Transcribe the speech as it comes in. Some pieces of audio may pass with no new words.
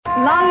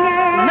Longer,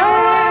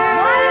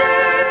 lower,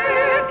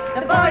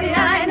 wider. The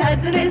 49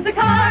 Hudson is the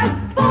car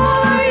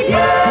for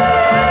you.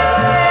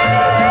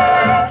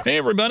 Hey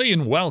everybody,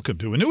 and welcome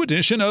to a new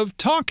edition of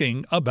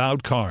Talking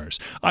About Cars.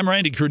 I'm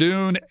Randy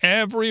Cardoon.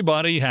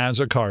 Everybody has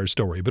a car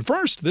story. But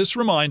first, this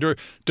reminder,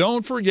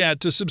 don't forget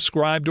to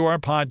subscribe to our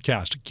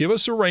podcast. Give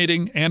us a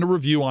rating and a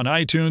review on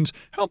iTunes.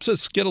 Helps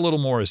us get a little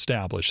more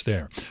established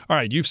there. All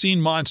right, you've seen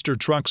monster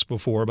trucks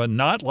before, but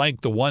not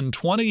like the one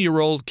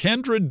 20-year-old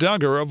Kendra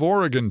Dugger of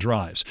Oregon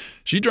drives.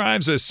 She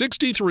drives a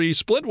 63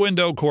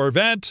 split-window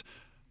Corvette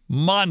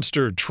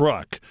monster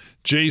truck.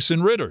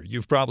 Jason Ritter,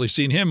 you've probably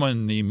seen him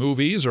in the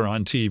movies or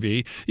on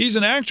TV. He's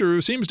an actor who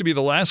seems to be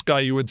the last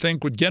guy you would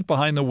think would get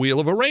behind the wheel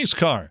of a race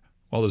car.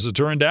 Well, as it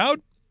turned out,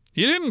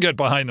 he didn't get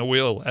behind the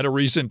wheel at a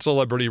recent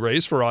celebrity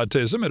race for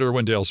autism at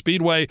Irwindale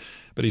Speedway,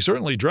 but he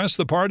certainly dressed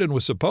the part and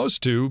was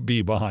supposed to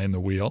be behind the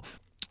wheel.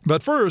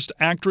 But first,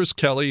 actress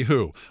Kelly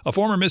Hu, a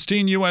former Miss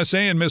Teen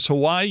USA and Miss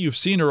Hawaii. You've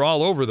seen her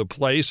all over the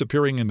place,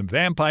 appearing in The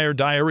Vampire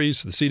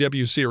Diaries, the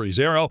CW series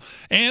Arrow,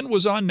 and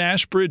was on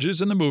Nash Bridges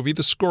in the movie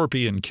The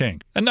Scorpion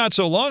King. And not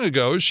so long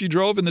ago, she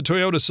drove in the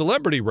Toyota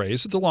Celebrity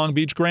Race at the Long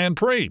Beach Grand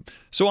Prix.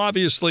 So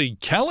obviously,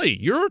 Kelly,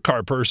 you're a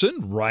car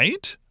person,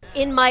 right?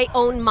 In my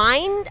own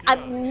mind,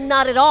 I'm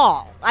not at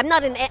all. I'm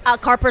not a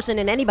car person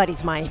in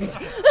anybody's mind.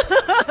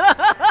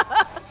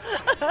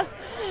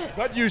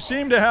 But you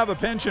seem to have a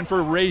penchant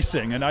for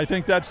racing, and I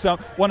think that's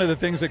one of the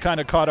things that kind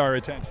of caught our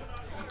attention.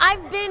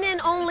 I've been in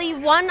only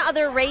one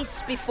other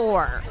race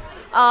before.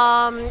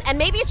 And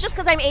maybe it's just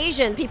because I'm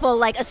Asian.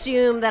 People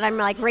assume that I'm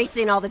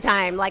racing all the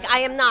time. I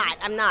am not.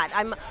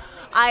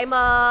 I'm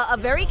a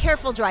very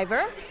careful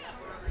driver.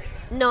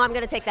 No, I'm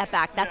going to take that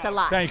back. That's a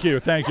lie. Thank you.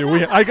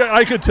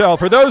 I could tell.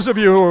 For those of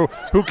you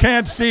who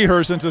can't see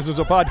her since this is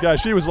a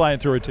podcast, she was lying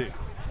through her teeth.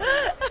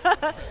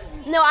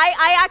 No,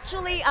 I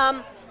actually...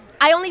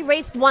 I only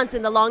raced once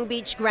in the Long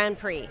Beach Grand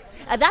Prix.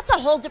 That's a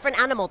whole different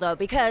animal, though,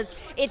 because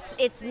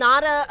it's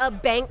not a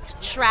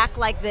banked track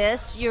like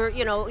this.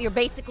 You're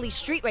basically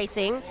street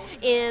racing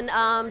in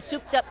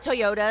souped-up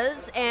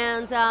Toyotas,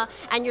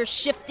 and you're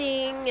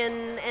shifting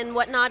and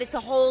whatnot. It's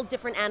a whole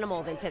different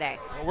animal than today.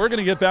 Well, we're going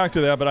to get back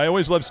to that, but I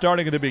always love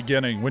starting at the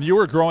beginning. When you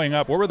were growing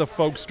up, what were the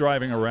folks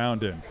driving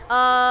around in?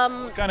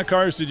 What kind of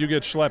cars did you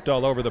get schlepped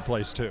all over the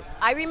place to?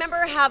 I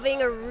remember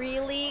having a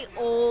really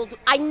old.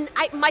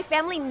 My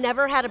family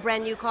never had a brand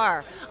new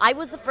car. I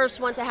was the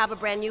first one to have a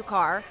brand new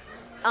car.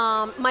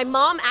 My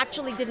mom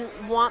actually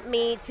didn't want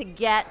me to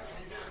get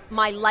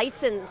my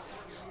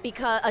license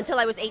until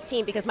I was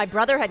 18 because my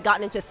brother had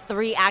gotten into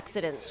 3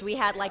 accidents. We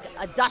had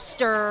a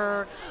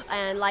Duster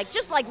and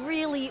just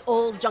really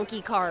old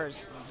junky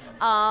cars.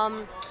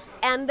 And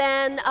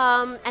then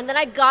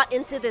I got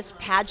into this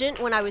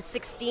pageant when I was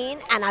 16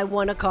 and I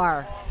won a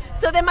car.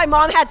 So then my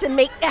mom had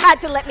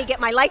to let me get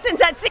my license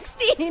at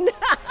 16.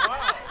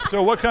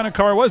 So what kind of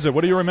car was it?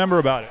 What do you remember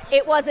about it?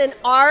 It was an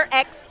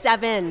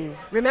RX-7.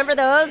 Remember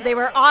those? They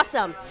were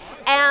awesome.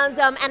 And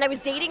I was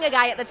dating a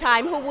guy at the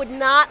time who would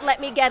not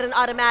let me get an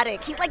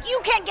automatic. He's like,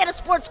 you can't get a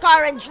sports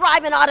car and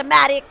drive an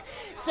automatic.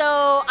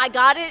 So I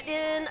got it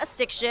in a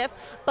stick shift,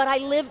 but I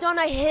lived on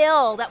a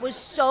hill that was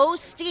so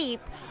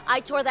steep, I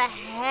tore the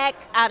heck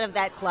out of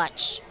that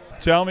clutch.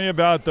 Tell me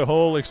about the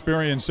whole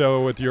experience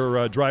with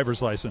your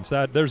driver's license.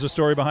 There's a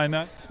story behind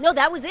that? No,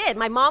 that was it.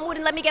 My mom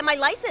wouldn't let me get my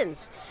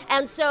license.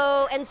 And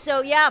so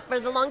yeah, for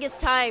the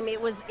longest time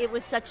it was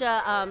such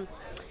a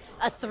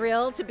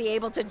thrill to be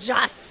able to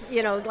just,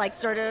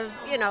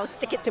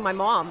 stick it to my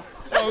mom.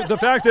 So the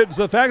fact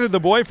that the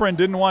boyfriend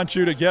didn't want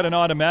you to get an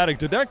automatic,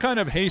 did that kind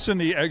of hasten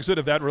the exit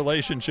of that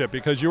relationship?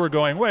 Because you were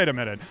going, wait a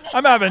minute,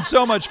 I'm having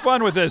so much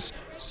fun with this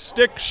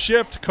stick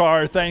shift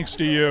car thanks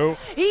to you.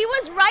 He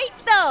was right,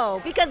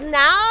 though, because now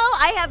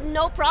I have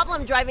no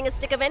problem driving a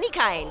stick of any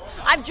kind.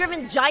 I've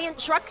driven giant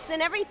trucks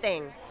and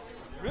everything.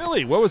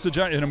 Really? What was the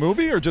giant, in a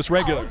movie or just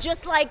regular? Oh,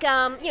 just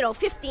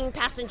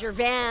 15-passenger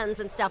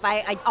vans and stuff.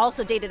 I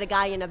also dated a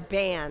guy in a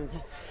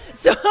band.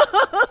 So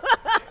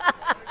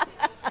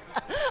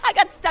I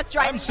got stuck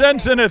driving. I'm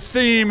sensing a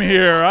theme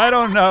here. I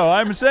don't know.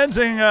 I'm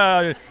sensing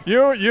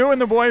you and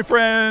the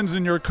boyfriends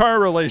and your car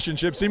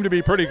relationship seem to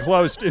be pretty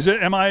close.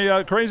 Am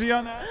I crazy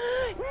on that?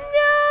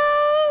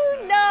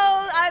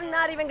 No, I'm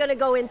not even going to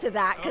go into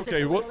that because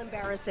it's a little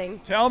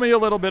embarrassing. Tell me a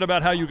little bit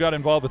about how you got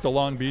involved with the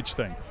Long Beach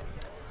thing.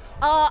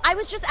 I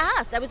was just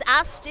asked. I was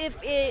asked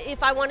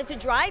if I wanted to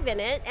drive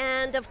in it,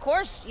 and of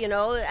course,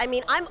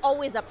 I'm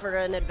always up for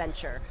an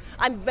adventure.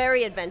 I'm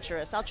very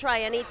adventurous. I'll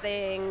try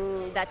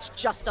anything that's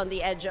just on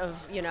the edge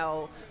of,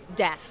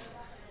 death.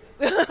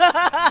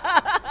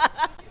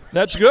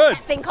 That's good.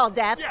 That thing called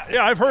death.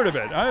 Yeah, I've heard of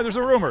it. There's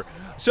a rumor.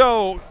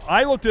 So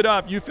I looked it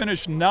up. You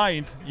finished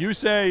 9th. You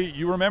say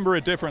you remember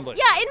it differently.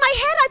 Yeah, in my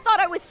head I thought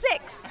I was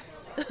 6th.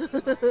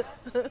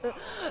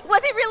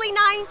 Was it really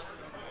 9th?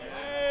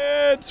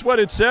 It's what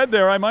it said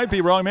there. I might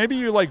be wrong. Maybe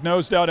you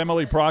nosed out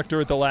Emily Proctor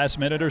at the last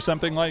minute or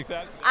something like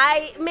that.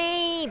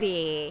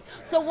 Maybe.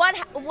 So what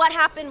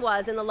happened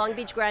was in the Long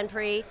Beach Grand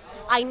Prix,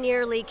 I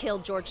nearly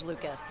killed George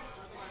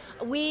Lucas.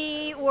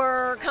 We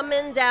were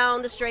coming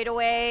down the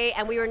straightaway,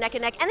 and we were neck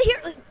and neck. And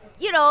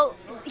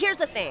here's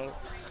the thing.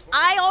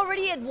 I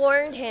already had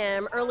warned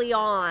him early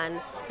on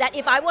that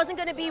if I wasn't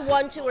going to be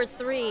 1, 2, or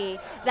 3,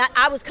 that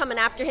I was coming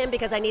after him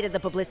because I needed the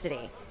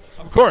publicity.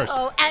 Of course.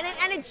 So, and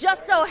it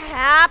just so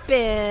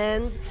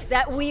happened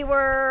that we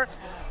were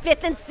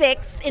 5th and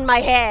 6th in my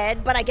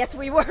head, but I guess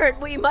we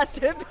weren't. We must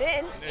have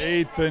been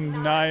 8th and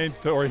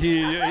 9th, or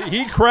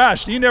he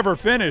crashed. He never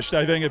finished,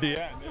 I think, at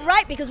the end.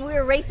 Right, because we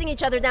were racing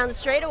each other down the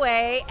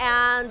straightaway,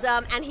 and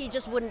he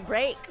just wouldn't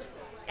brake,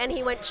 and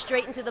he went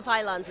straight into the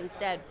pylons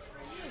instead.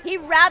 He'd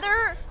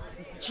rather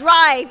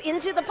drive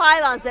into the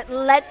pylons that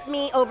let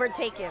me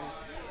overtake him.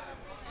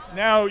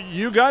 Now,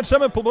 you got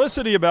some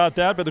publicity about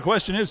that, but the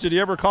question is, did he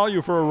ever call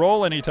you for a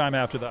roll anytime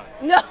after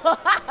that? No.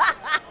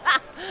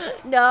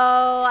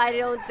 No, I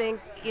don't think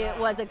it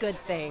was a good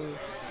thing.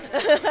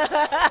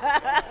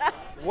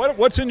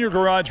 What's in your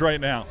garage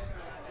right now?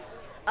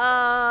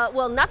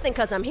 Well, nothing,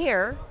 because I'm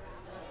here.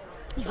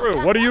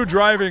 True. What are you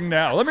driving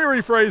now? Let me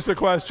rephrase the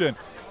question.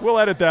 We'll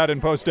edit that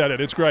in post-edit.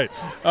 It's great.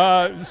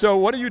 So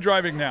what are you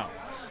driving now?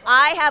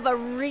 I have a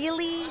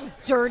really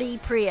dirty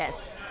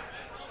Prius.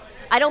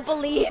 I don't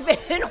believe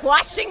in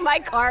washing my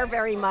car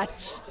very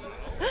much.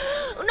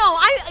 No,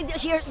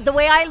 the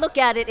way I look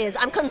at it is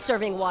I'm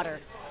conserving water.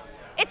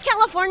 It's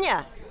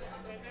California.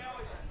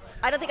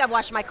 I don't think I've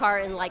washed my car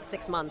in like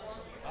 6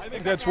 months. I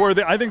think that's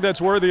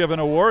worthy of an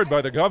award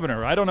by the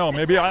governor. I don't know.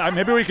 Maybe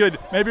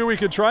we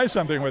could try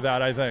something with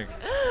that, I think.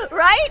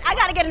 Right? I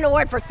got to get an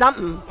award for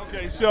something.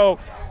 Okay, so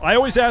I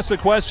always ask the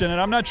question, and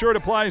I'm not sure it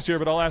applies here,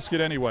 but I'll ask it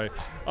anyway.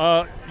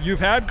 You've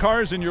had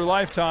cars in your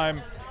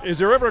lifetime. Is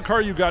there ever a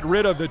car you got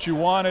rid of that you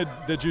wanted,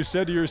 that you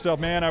said to yourself,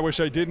 man, I wish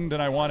I didn't,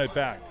 and I want it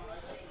back?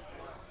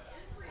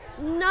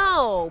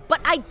 No, but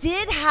I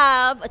did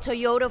have a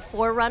Toyota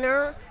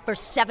 4Runner for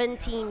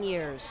 17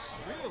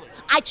 years. Really?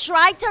 I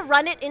tried to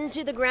run it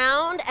into the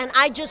ground, and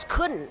I just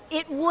couldn't.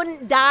 It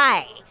wouldn't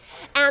die.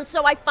 And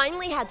so I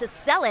finally had to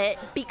sell it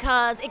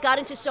because it got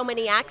into so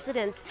many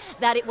accidents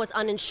that it was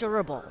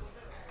uninsurable.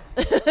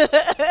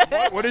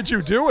 What did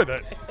you do with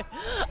it?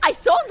 I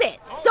sold it.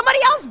 Somebody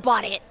else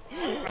bought it.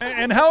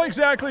 And how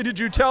exactly did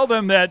you tell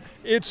them that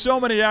it's so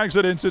many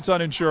accidents it's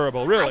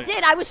uninsurable? Really? I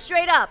did. I was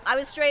straight up.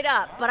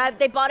 But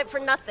they bought it for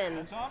nothing.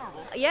 That's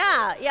honorable.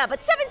 Yeah.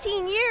 But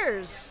 17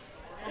 years.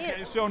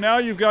 Okay, so now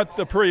you've got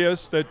the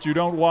Prius that you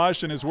don't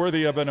wash and is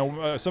worthy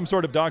of some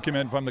sort of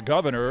document from the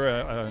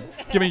governor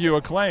giving you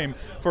a claim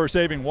for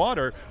saving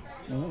water.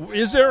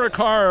 Is there a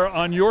car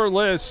on your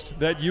list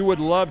that you would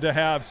love to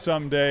have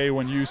someday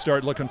when you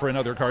start looking for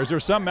another car? Is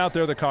there something out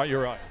there that caught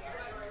your eye?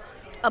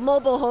 A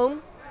mobile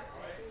home?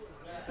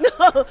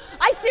 No,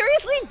 I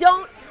seriously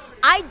don't.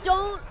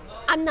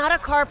 I'm not a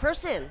car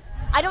person.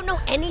 I don't know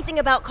anything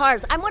about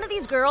cars. I'm one of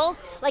these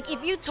girls, like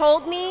if you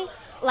told me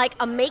like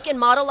a make and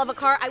model of a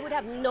car, I would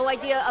have no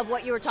idea of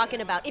what you were talking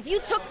about. If you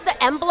took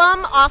the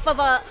emblem off of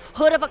a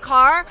hood of a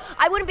car,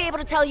 I wouldn't be able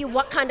to tell you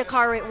what kind of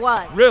car it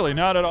was. Really?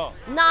 Not at all?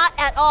 Not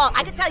at all.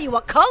 I could tell you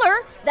what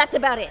color, that's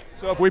about it.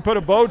 So if we put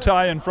a bow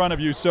tie in front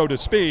of you, so to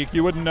speak,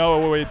 you wouldn't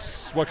know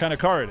what kind of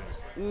car it is?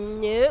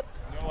 Nope.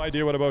 No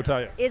idea what a bow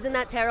tie is. Isn't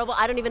that terrible?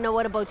 I don't even know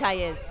what a bow tie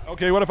is.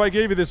 Okay, what if I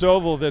gave you this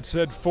oval that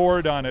said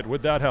Ford on it?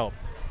 Would that help?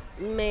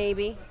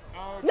 Maybe.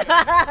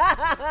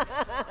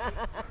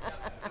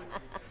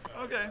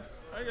 Okay.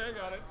 Okay,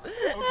 got it.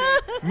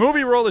 Okay.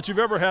 Movie role that you've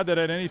ever had that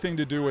had anything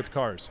to do with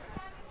cars?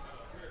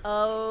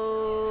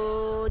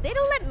 Oh, they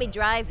don't let me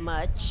drive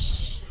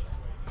much.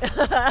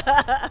 I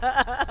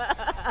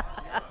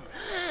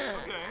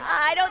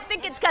don't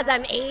think it's because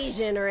I'm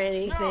Asian or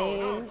anything.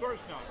 No, of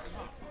course not.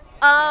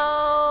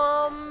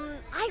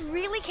 I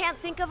really can't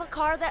think of a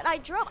car that I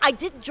drove. I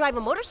did drive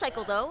a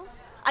motorcycle, though.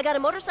 I got a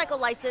motorcycle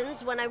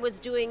license when I was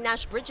doing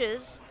Nash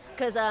Bridges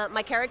because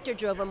my character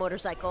drove a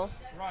motorcycle.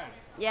 Right.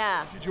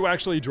 Yeah. Did you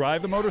actually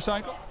drive the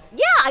motorcycle?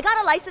 Yeah, I got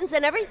a license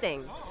and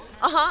everything.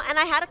 And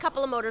I had a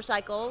couple of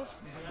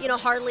motorcycles,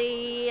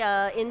 Harley,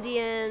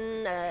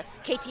 Indian,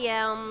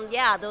 KTM.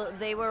 Yeah,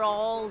 they were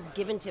all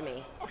given to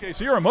me. Okay,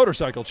 so you're a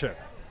motorcycle chick.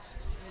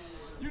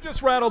 You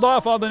just rattled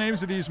off all the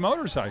names of these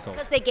motorcycles.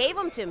 Because they gave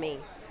them to me.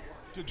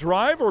 To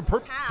drive or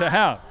to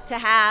have? To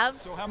have.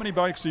 So how many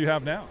bikes do you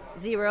have now?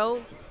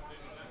 0.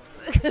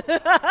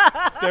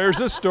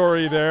 There's a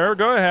story there.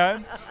 Go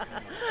ahead.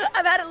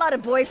 I've had a lot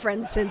of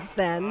boyfriends since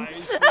then.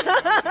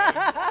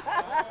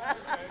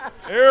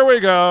 Here we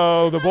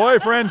go. The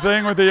boyfriend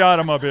thing with the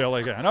automobile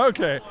again.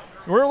 Okay.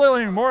 We're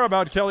learning more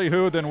about Kelly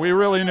Hu than we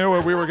really knew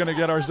what we were going to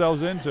get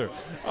ourselves into.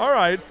 All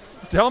right.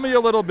 Tell me a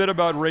little bit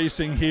about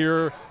racing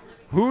here.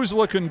 Who's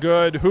looking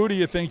good? Who do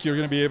you think you're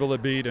going to be able to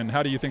beat? And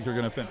how do you think you're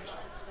going to finish?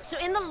 So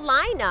in the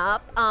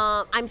lineup,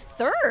 I'm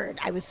third,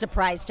 I was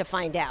surprised to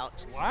find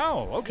out.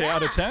 Wow, okay, Yeah.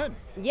 out of 10.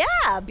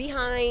 Yeah,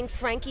 behind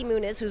Frankie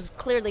Muniz, who's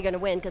clearly going to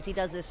win because he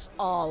does this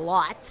a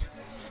lot,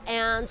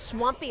 and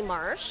Swampy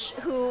Marsh,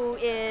 who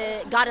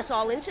got us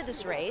all into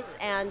this race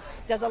and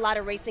does a lot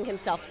of racing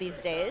himself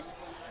these days,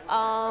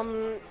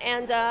 and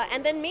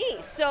then me.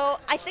 So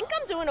I think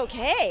I'm doing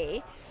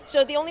okay.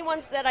 So the only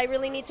ones that I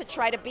really need to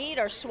try to beat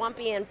are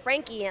Swampy and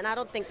Frankie, and I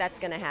don't think that's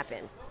going to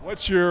happen.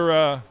 What's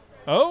your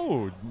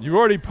oh, you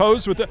already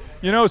posed with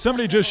the,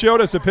 somebody just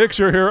showed us a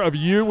picture here of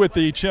you with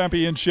the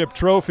championship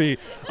trophy.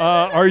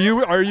 Are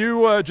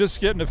you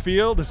just getting a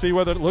feel to see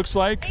what it looks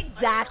like?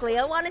 Exactly.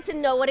 I wanted to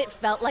know what it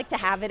felt like to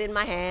have it in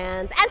my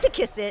hands and to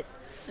kiss it.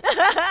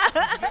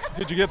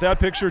 Did you get that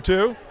picture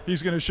too?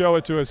 He's going to show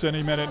it to us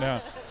any minute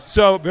now.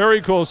 So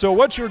very cool. So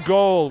what's your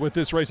goal with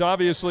this race?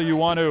 Obviously you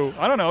want to,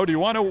 I don't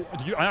know,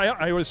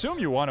 I assume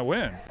you want to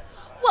win.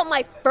 Well,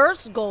 my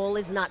first goal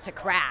is not to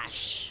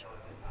crash.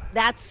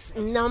 That's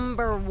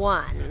number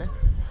one.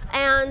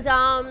 And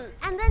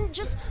then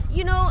just,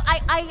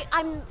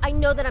 I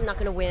know that I'm not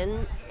going to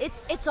win.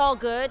 It's all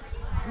good.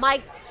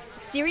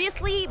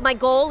 Seriously, my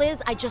goal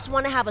is I just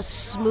want to have a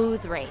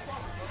smooth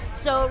race.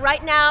 So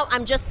right now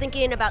I'm just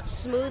thinking about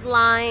smooth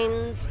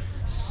lines,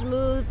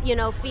 smooth,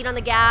 feet on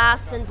the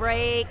gas and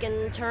brake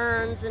and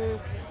turns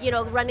and,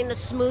 running a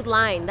smooth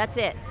line. That's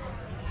it.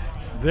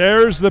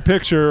 There's the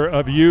picture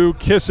of you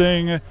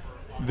kissing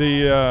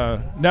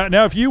the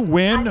now if you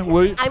win,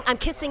 I'm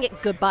kissing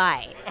it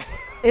goodbye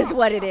is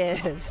what it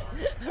is.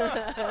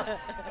 There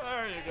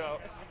you go.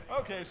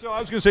 Okay, so I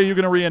was going to say you're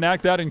going to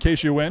reenact that in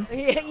case you win.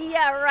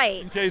 Yeah,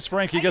 right. In case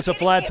Frankie gets a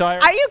flat tire.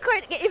 Are you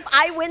kidding? If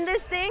I win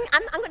this thing,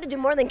 I'm going to do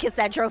more than kiss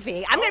that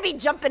trophy. I'm going to be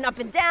jumping up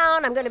and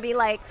down. I'm going to be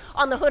like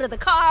on the hood of the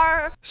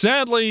car.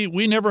 Sadly,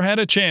 we never had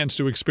a chance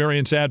to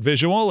experience that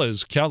visual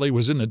as Kelly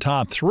was in the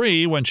top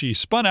 3 when she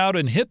spun out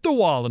and hit the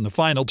wall in the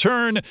final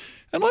turn.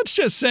 And let's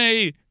just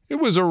say it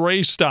was a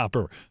race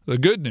stopper. The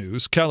good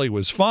news, Kelly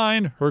was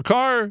fine. Her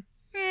car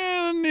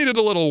needed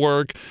a little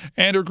work,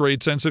 and her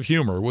great sense of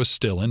humor was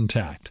still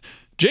intact.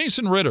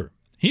 Jason Ritter.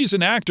 He's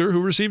an actor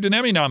who received an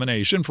Emmy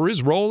nomination for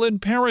his role in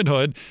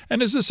Parenthood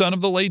and is the son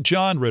of the late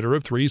John Ritter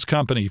of Three's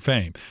Company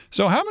fame.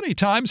 So how many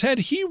times had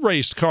he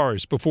raced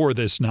cars before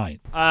this night?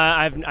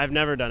 I've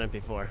never done it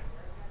before.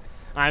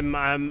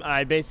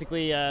 I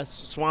basically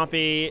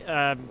Swampy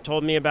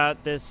told me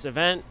about this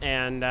event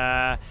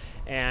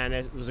and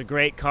it was a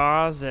great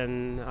cause,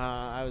 and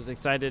I was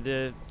excited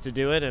to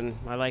do it, and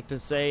I like to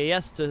say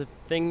yes to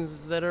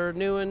things that are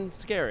new and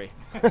scary.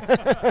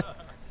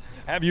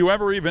 Have you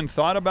ever even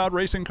thought about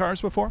racing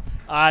cars before?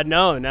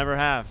 No, never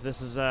have.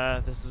 This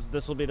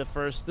will be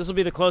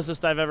the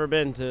closest I've ever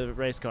been to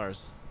race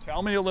cars.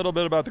 Tell me a little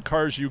bit about the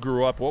cars you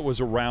grew up. What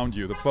was around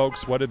you? The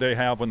folks, what did they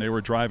have when they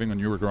were driving when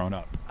you were growing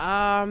up?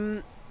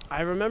 I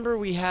remember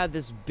we had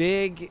this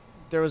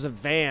there was a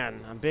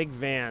big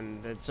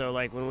van that, so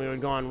like when we would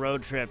go on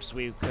road trips,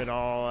 we could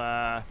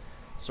all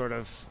sort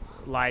of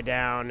lie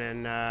down,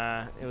 and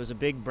it was a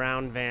big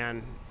brown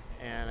van,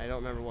 and I don't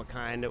remember what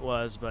kind it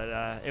was, but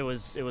it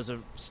was a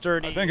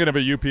sturdy. I'm thinking of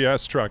a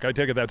UPS truck. I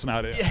take it that's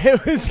not it.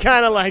 It was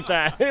kind of like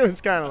that.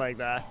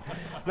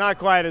 Not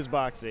quite as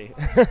boxy.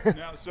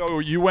 Now, so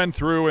you went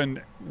through,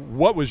 and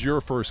what was your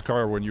first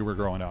car when you were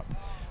growing up?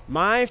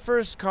 My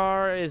first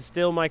car is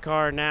still my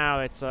car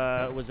now. It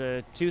was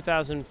a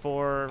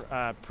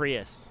 2004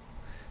 Prius,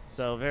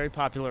 so very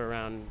popular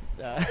around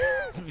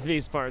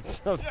these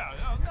parts. Yeah,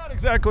 not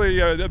exactly.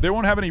 They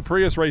won't have any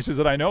Prius races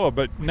that I know of.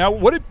 But now,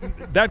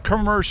 that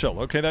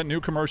commercial? Okay, that new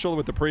commercial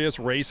with the Prius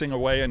racing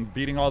away and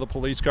beating all the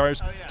police cars.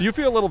 Oh, yeah. Do you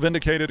feel a little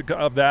vindicated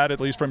of that, at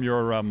least from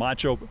your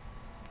macho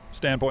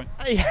standpoint?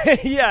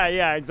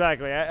 Yeah,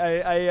 exactly.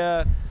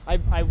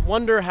 I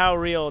wonder how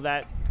real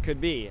that could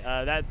be.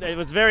 That it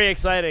was very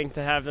exciting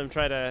to have them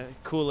try to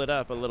cool it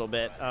up a little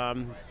bit.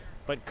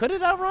 But could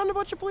it outrun a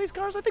bunch of police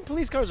cars? I think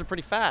police cars are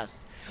pretty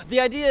fast.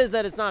 The idea is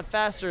that it's not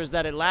faster, is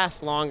that it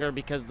lasts longer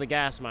because of the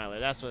gas mileage.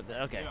 That's what.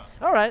 Okay. Yeah.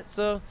 All right.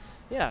 So,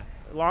 yeah,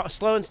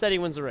 slow and steady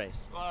wins the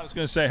race. Well, I was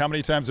going to say, how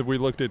many times have we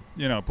looked at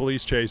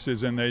police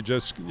chases and they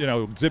just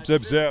zip,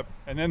 zip, zip,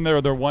 and then there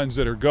are the ones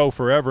that go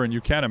forever, and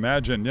you can't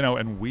imagine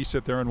and we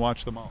sit there and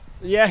watch them all.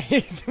 Yeah,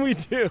 we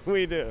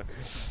do.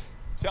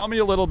 Tell me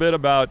a little bit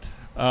about.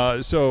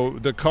 So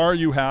the car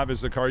you have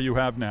is the car you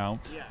have now.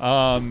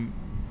 Yeah.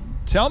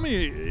 Tell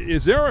me,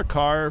 is there a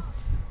car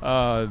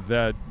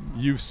that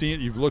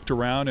you've looked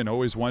around and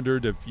always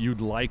wondered if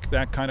you'd like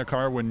that kind of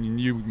car when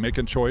you make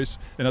a choice?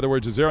 In other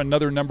words, is there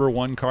another number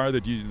one car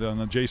that on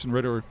the Jason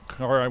Ritter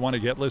car I want to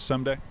get list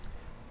someday?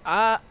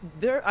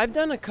 I've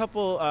done a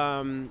couple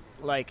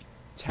like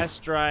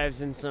test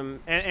drives in some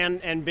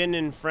and been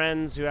in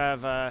friends who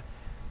have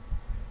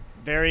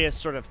various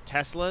sort of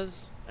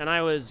Teslas, and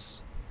I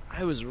was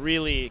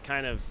really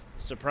kind of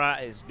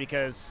surprised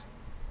because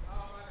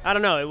I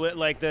don't know,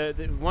 like the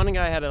one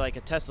guy had a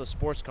Tesla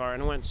sports car,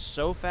 and it went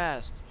so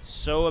fast,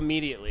 so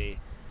immediately,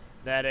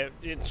 that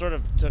it sort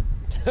of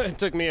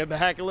took me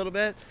aback a little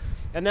bit.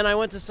 And then I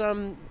went to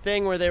some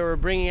thing where they were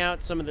bringing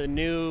out some of the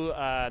new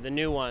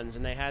ones,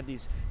 and they had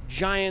these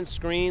giant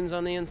screens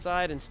on the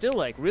inside and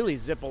still really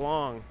zip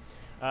along.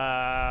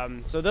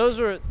 So those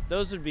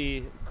would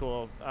be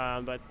cool,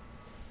 but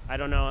I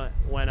don't know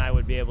when I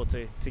would be able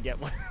to get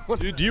one.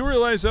 Do you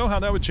realize, though, how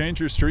that would change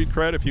your street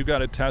cred if you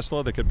got a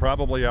Tesla that could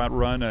probably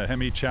outrun a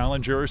Hemi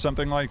Challenger or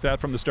something like that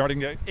from the starting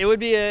gate? It would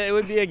be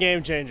a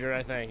game changer,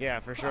 I think. Yeah,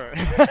 for sure.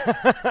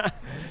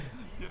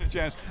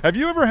 chance. Have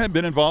you ever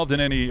been involved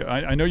in any,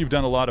 I know you've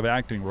done a lot of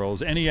acting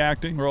roles, any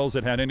acting roles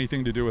that had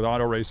anything to do with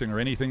auto racing or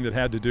anything that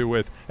had to do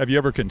with, have you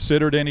ever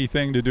considered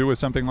anything to do with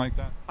something like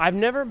that? I've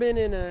never been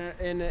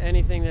in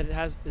anything that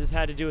has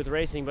had to do with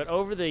racing, but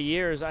over the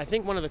years, I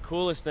think one of the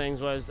coolest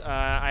things was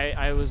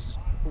I was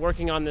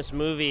working on this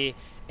movie,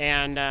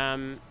 and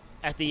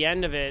at the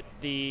end of it,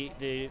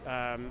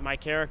 my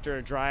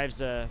character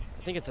drives I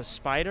think it's a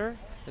Spider.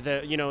 With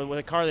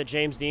a car that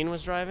James Dean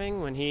was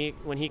driving when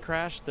he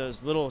crashed,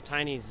 those little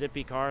tiny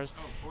zippy cars.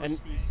 And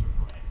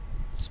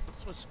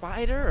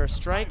Spider or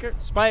Striker?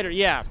 Spider,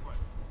 yeah.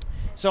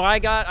 So I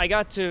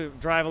got to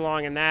drive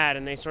along in that,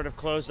 and they sort of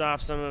closed off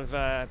some of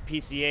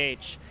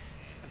PCH,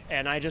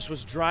 and I just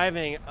was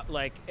driving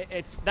like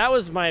that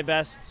was my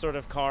best sort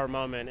of car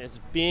moment, is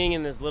being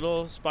in this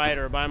little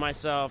Spider by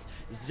myself,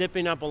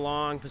 zipping up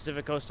along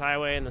Pacific Coast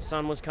Highway, and the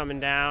sun was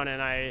coming down,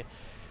 and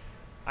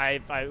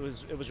it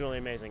was really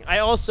amazing. I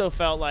also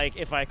felt like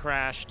if I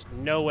crashed,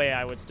 no way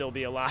I would still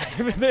be alive.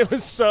 It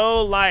was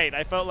so light.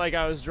 I felt like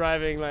I was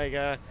driving like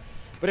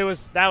but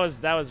that was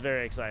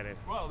very exciting.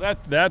 Well,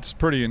 that's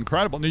pretty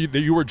incredible.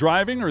 You were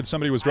driving, or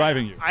somebody was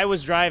driving you? I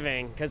was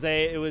driving because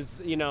I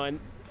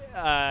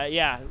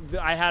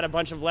had a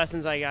bunch of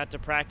lessons. I got to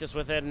practice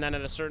with it, and then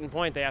at a certain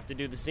point, they have to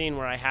do the scene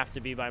where I have to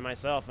be by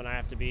myself and I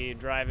have to be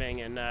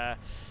driving, and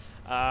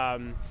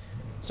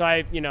so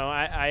I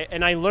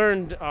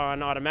learned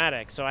on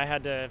automatic. So I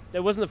had to.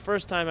 It wasn't the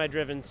first time I'd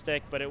driven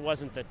stick, but it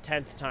wasn't the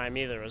 10th time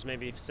either. It was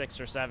maybe 6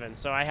 or 7.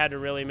 So I had to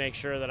really make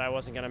sure that I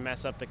wasn't going to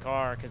mess up the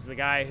car, because the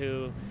guy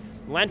who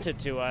lent it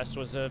to us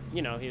was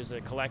he was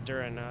a collector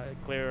and a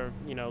clear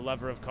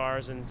lover of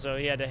cars, and so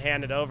he had to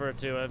hand it over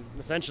to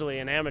essentially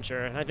an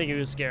amateur. And I think he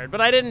was scared,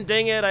 but I didn't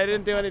ding it. I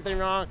didn't do anything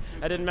wrong.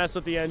 I didn't mess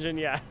with the engine.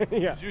 Yeah.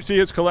 Yeah. Did you see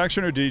his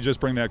collection, or did he just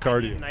bring that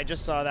car to you? I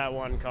just saw that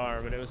one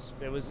car, but it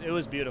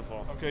was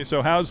beautiful. Okay,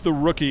 so how's the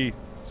rookie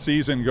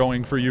season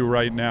going for you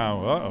right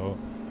now? Uh-oh,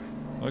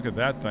 look at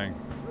that thing.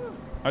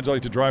 How'd you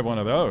like to drive one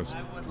of those?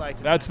 I would like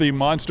to. That's the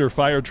monster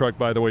fire truck,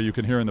 by the way, you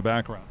can hear in the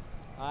background.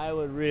 I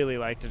would really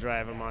like to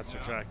drive a monster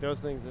truck.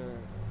 Those things are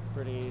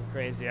pretty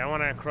crazy. I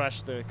want to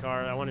crush the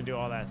car. I want to do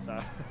all that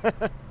stuff.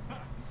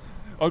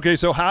 Okay,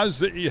 so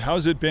how's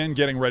it been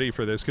getting ready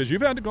for this? Because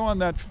you've had to go on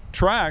that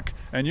track,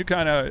 and you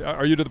kind of,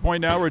 are you to the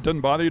point now where it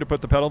doesn't bother you to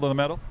put the pedal to the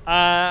metal?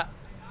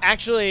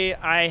 Actually,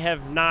 I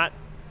have not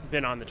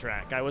been on the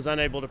track. I was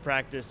unable to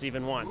practice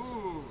even once.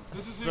 Ooh,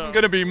 this is even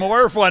going to be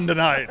more fun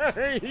tonight.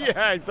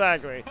 Yeah,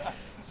 exactly.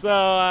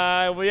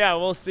 So,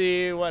 we'll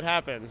see what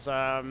happens.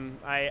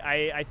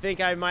 I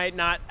think I might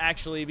not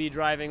actually be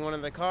driving one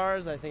of the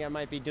cars. I think I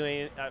might be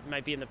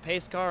in the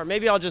pace car, or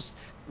maybe I'll just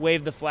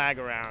wave the flag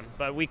around.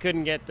 But we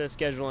couldn't get the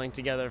scheduling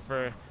together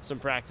for some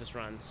practice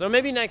runs. So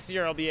maybe next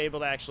year I'll be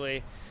able to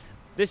actually.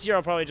 This year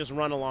I'll probably just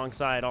run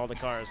alongside all the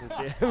cars and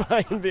see if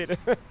I can beat it.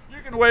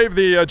 You can wave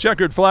the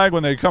checkered flag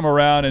when they come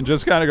around and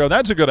just kind of go,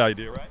 that's a good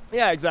idea, right?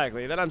 Yeah,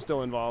 exactly. Then I'm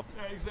still involved.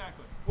 Yeah,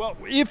 exactly. Well,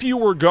 if you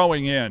were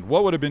going in,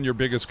 what would have been your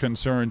biggest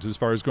concerns as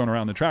far as going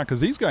around the track?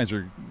 Because these guys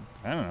are,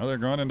 I don't know, they're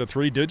going into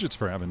 3 digits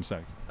for heaven's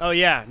sake. Oh,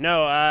 yeah.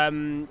 No,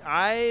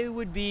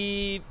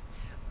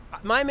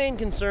 my main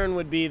concern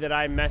would be that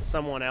I mess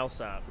someone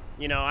else up.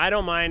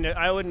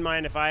 I wouldn't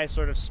mind if I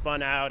sort of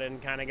spun out and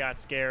kind of got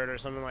scared or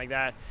something like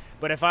that.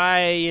 But if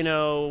I,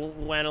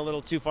 went a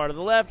little too far to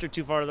the left or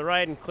too far to the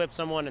right and clipped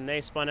someone and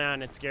they spun out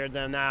and it scared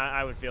them,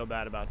 I would feel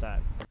bad about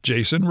that.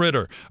 Jason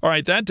Ritter. All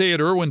right, that day at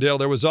Irwindale,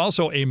 there was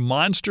also a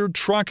monster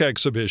truck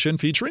exhibition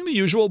featuring the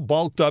usual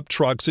bulked-up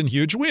trucks and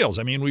huge wheels.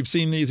 I mean, we've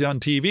seen these on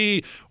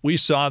TV. We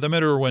saw them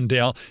at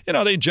Irwindale.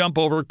 They jump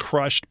over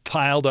crushed,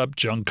 piled-up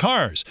junk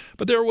cars.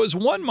 But there was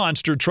one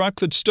monster truck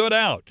that stood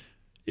out.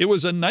 It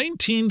was a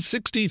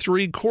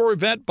 1963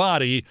 Corvette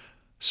body,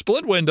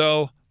 split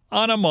window,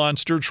 on a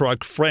monster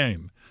truck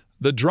frame.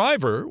 The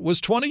driver was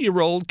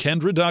 20-year-old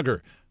Kendra Dugger.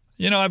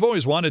 I've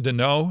always wanted to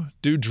know,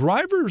 do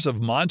drivers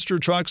of monster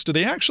trucks, do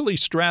they actually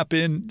strap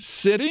in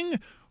sitting,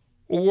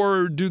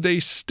 or do they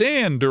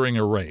stand during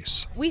a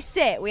race? We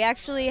sit. We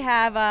actually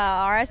have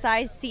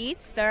RSI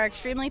seats. They're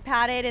extremely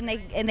padded,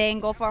 and they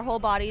engulf our whole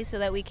bodies so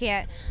that we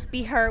can't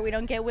be hurt. We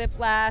don't get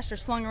whiplash or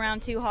swung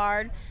around too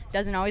hard.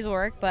 Doesn't always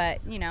work,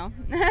 but Now,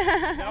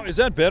 is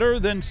that better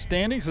than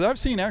standing? Because I've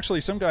seen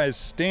actually some guys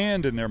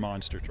stand in their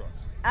monster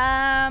trucks.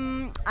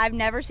 I've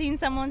never seen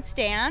someone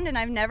stand, and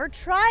I've never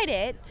tried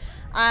it.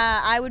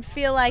 I would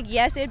feel like,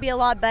 yes, it'd be a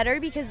lot better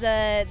because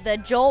the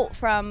jolt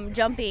from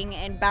jumping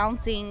and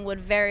bouncing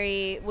would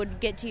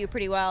get to you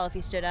pretty well if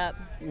you stood up.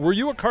 Were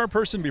you a car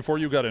person before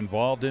you got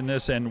involved in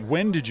this, and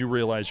when did you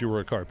realize you were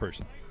a car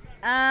person?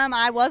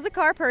 I was a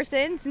car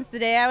person since the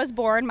day I was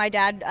born. My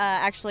dad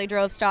actually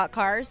drove stock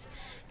cars.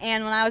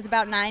 And when I was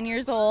about 9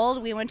 years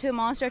old, we went to a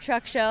monster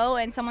truck show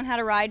and someone had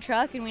a ride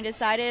truck and we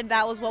decided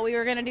that was what we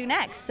were going to do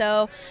next.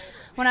 So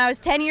when I was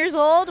 10 years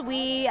old,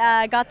 we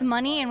got the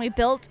money and we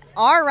built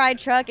our ride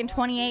truck in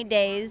 28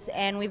 days,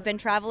 and we've been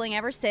traveling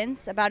ever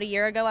since. About a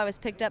year ago, I was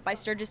picked up by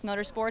Sturgis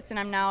Motorsports and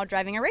I'm now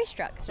driving a race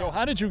truck. So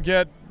how did you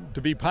get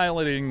to be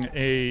piloting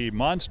a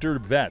monster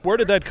vet? Where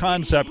did that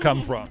concept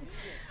come from?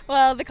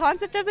 Well, the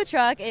concept of the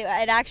truck, it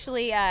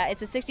actually,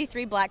 it's a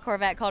 63 black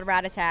Corvette called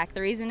Rat Attack.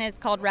 The reason it's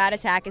called Rat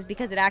Attack is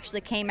because it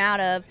actually came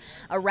out of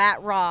a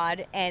rat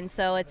rod, and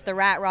so it's the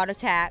Rat Rod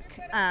Attack.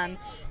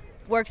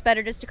 Works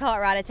better just to call it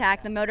Rat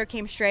Attack. The motor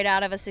came straight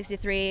out of a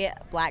 63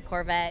 black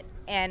Corvette,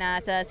 and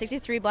it's a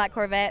 63 black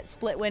Corvette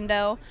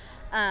Split-Window.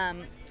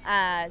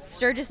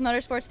 Sturgis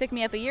Motorsports picked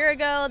me up a year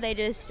ago. They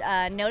just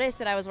noticed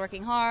that I was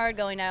working hard,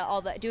 doing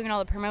all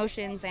the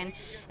promotions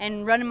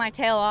and running my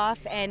tail off,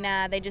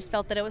 and they just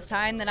felt that it was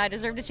time that I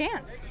deserved a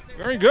chance.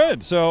 Very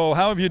good. So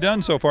how have you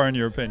done so far in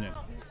your opinion?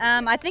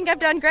 I think I've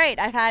done great.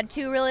 I've had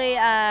 2 really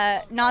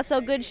not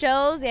so good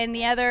shows, and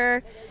the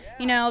other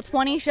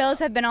 20 shows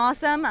have been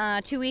awesome.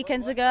 2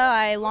 weekends ago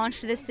I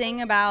launched this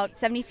thing about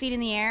 70 feet in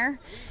the air.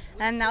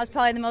 And that was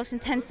probably the most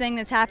intense thing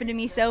that's happened to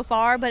me so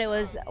far, but it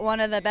was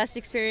one of the best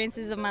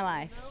experiences of my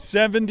life.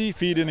 70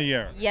 feet in the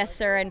air? Yes,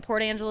 sir, in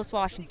Port Angeles,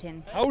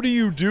 Washington. How do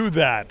you do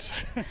that?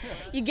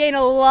 You gain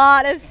a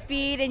lot of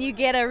speed, and you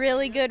get a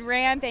really good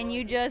ramp, and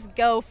you just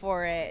go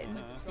for it.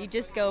 You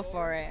just go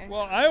for it.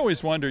 Well, I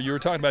always wonder, you were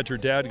talking about your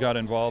dad got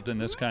involved in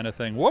this kind of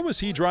thing. What was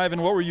he driving?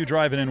 What were you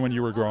driving in when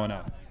you were growing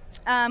up?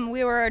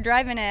 We were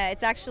driving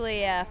it's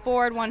actually a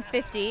Ford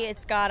 150.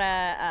 It's got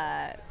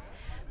a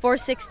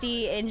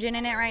 460 engine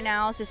in it right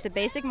now. It's just a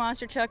basic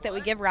monster truck that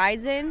we give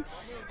rides in,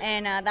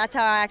 and that's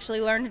how I actually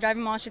learned to drive a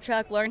monster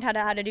truck, learned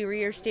how to do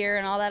rear steer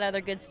and all that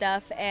other good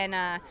stuff,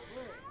 and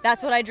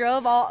that's what I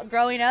drove all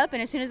growing up.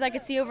 And as soon as I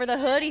could see over the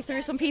hood, he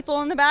threw some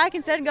people in the back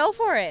and said, go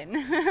for it.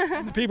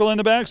 The people in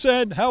the back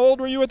said, how old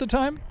were you at the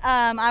time?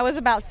 I was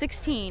about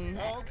 16.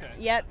 Oh, okay.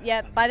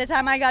 Yep. By the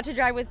time I got to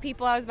drive with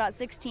people, I was about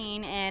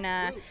 16,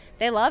 and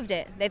they loved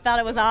it. They thought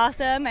it was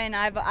awesome, and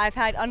I've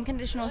had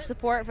unconditional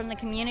support from the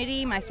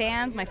community, my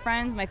fans, my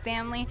friends, my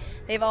family.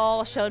 They've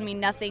all shown me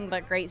nothing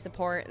but great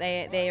support.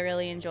 They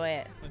really enjoy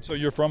it. And so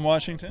you're from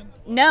Washington?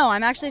 No,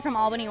 I'm actually from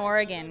Albany,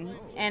 Oregon,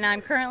 and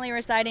I'm currently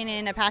residing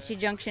in Apache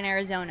Junction,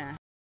 Arizona.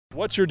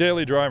 What's your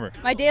daily driver?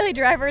 My daily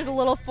driver is a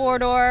little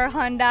 4-door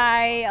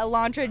Hyundai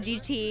Elantra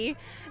GT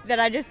that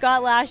I just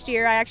got last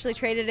year. I actually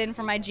traded in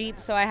for my Jeep,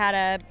 so I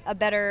had a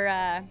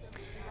better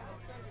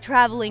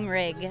traveling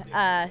rig.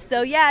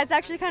 So yeah, it's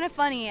actually kind of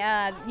funny.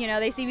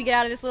 They see me get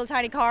out of this little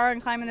tiny car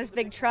and climb in this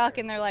big truck,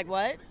 and they're like,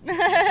 what?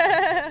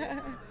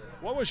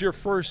 What was your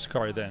first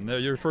car then,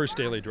 your first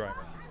daily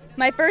driver?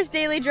 My first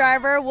daily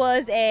driver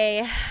was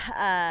a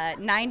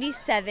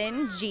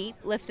 97 Jeep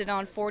lifted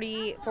on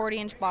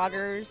 40-inch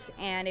boggers,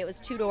 and it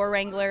was 2-door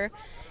Wrangler.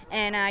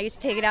 And I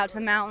used to take it out to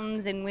the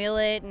mountains and wheel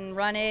it and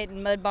run it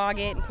and mud bog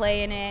it and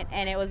play in it,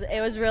 and it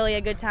was really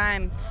a good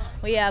time.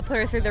 We put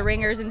her through the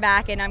ringers and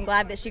back, and I'm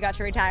glad that she got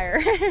to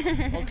retire.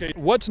 Okay,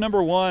 what's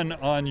number 1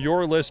 on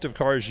your list of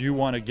cars you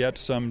want to get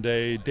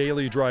someday,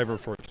 daily driver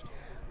first?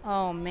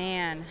 Oh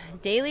man,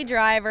 daily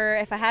driver.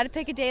 If I had to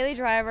pick a daily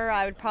driver,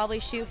 I would probably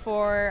shoot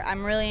for,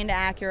 I'm really into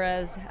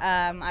Acuras.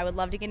 I would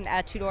love to get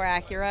a 2-door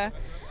Acura.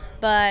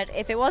 But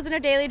if it wasn't a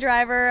daily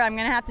driver, I'm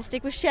going to have to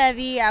stick with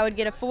Chevy. I would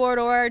get a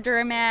 4-door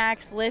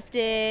Duramax,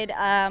 lifted,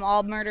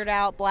 all murdered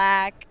out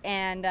black,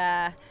 and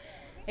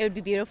it would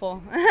be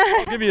beautiful.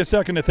 I'll give you a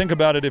second to think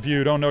about it if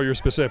you don't know your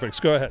specifics.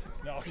 Go ahead.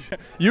 No.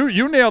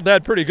 You nailed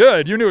that pretty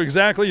good. You knew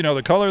exactly,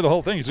 the color, the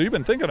whole thing, so you've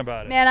been thinking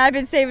about it. Man, I've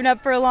been saving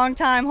up for a long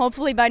time.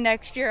 Hopefully by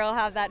next year I'll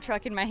have that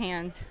truck in my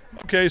hands.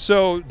 Okay,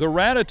 so the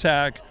Rat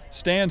Attack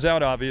stands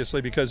out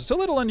obviously because it's a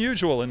little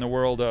unusual in the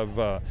world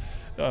of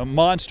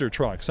monster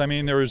trucks. I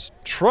mean, there's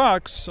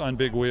trucks on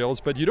big wheels,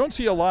 but you don't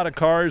see a lot of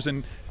cars.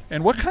 And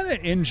what kind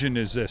of engine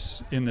is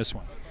this in this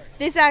one?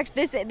 This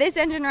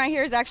engine right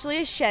here is actually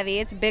a Chevy.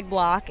 It's a big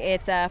block.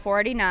 It's a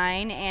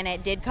 489, and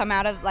it did come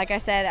out of, like I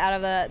said, out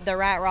of the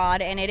rat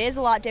rod, and it is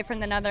a lot different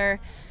than other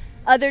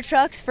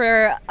trucks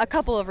for a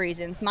couple of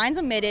reasons. Mine's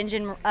a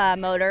mid-engine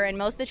motor, and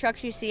most of the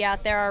trucks you see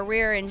out there are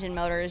rear-engine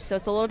motors, so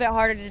it's a little bit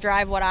harder to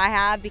drive what I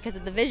have because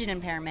of the vision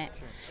impairment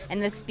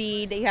and the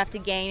speed that you have to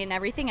gain and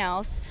everything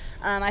else.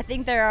 I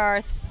think there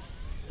are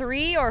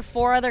 3 or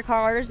 4 other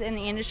cars in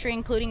the industry,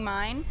 including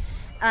mine,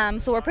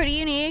 so we're pretty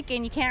unique,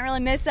 and you can't really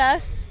miss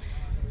us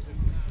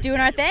doing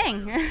our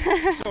thing.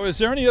 So is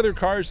there any other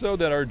cars, though,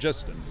 that are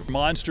just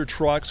monster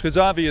trucks? Because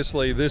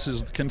obviously this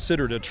is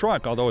considered a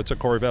truck, although it's a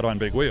Corvette on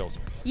big wheels.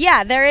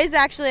 Yeah, there is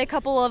actually a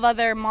couple of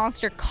other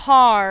monster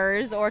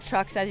cars, or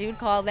trucks as you would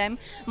call them.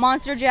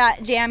 Monster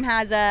Jam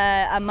has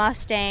a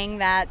Mustang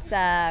that's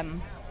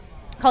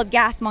called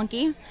Gas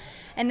Monkey.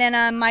 And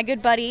then my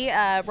good buddy,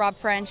 Rob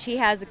French, he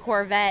has a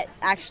Corvette,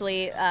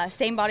 actually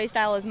same body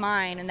style as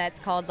mine, and that's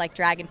called like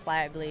Dragonfly,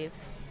 I believe.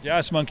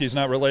 Gas Monkey's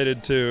not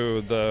related to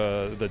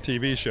the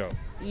TV show.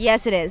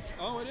 Yes, it is.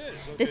 Oh, it is?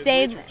 The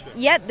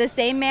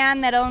same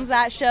man that owns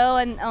that show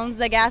and owns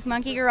the Gas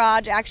Monkey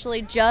Garage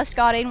actually just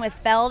got in with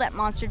Feld at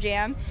Monster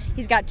Jam.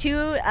 He's got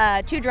two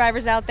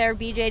drivers out there,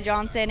 BJ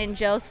Johnson and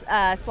Joe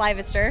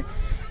Slivister.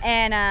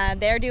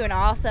 And they're doing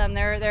awesome.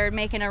 They're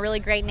making a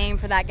really great name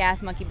for that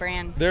Gas Monkey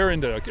brand. They're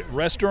into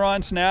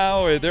restaurants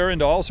now. They're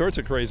into all sorts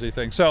of crazy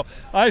things. So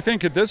I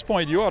think at this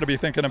point you ought to be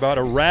thinking about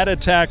a Rat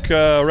Attack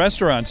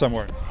restaurant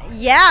somewhere.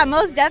 Yeah,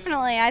 most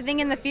definitely. I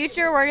think in the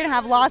future we're going to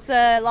have lots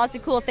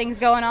of cool things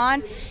going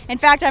on. In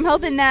fact, I'm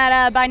hoping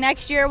that by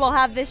next year we'll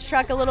have this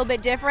truck a little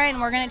bit different,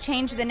 and we're going to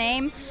change the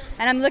name.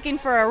 And I'm looking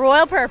for a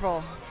royal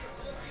purple.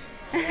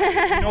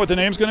 You know what the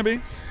name's going to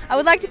be? I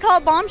would like to call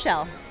it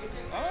Bombshell.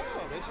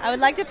 I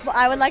would like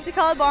to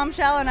call it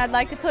Bombshell, and I'd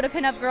like to put a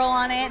pinup girl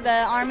on it,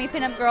 the Army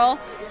pinup girl,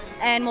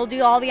 and we'll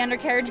do all the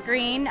undercarriage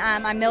green.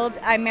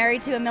 I'm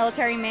married to a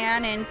military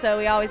man, and so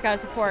we always got to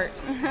support.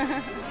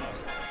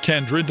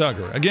 Kendra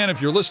Dugger. Again,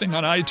 if you're listening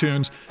on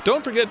iTunes,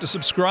 don't forget to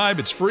subscribe.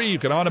 It's free. You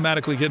can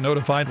automatically get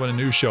notified when a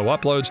new show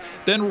uploads.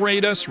 Then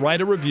rate us, write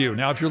a review.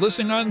 Now, if you're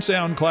listening on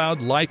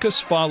SoundCloud, like us,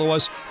 follow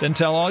us, then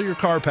tell all your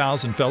car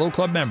pals and fellow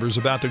club members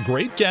about the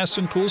great guests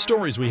and cool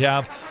stories we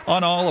have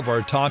on all of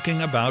our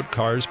Talking About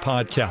Cars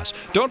podcasts.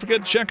 Don't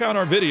forget to check out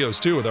our videos,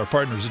 too, with our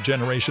partners at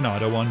Generation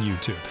Auto on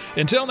YouTube.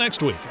 Until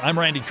next week, I'm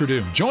Randy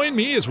Cardoon. Join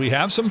me as we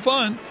have some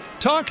fun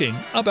talking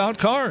about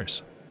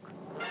cars.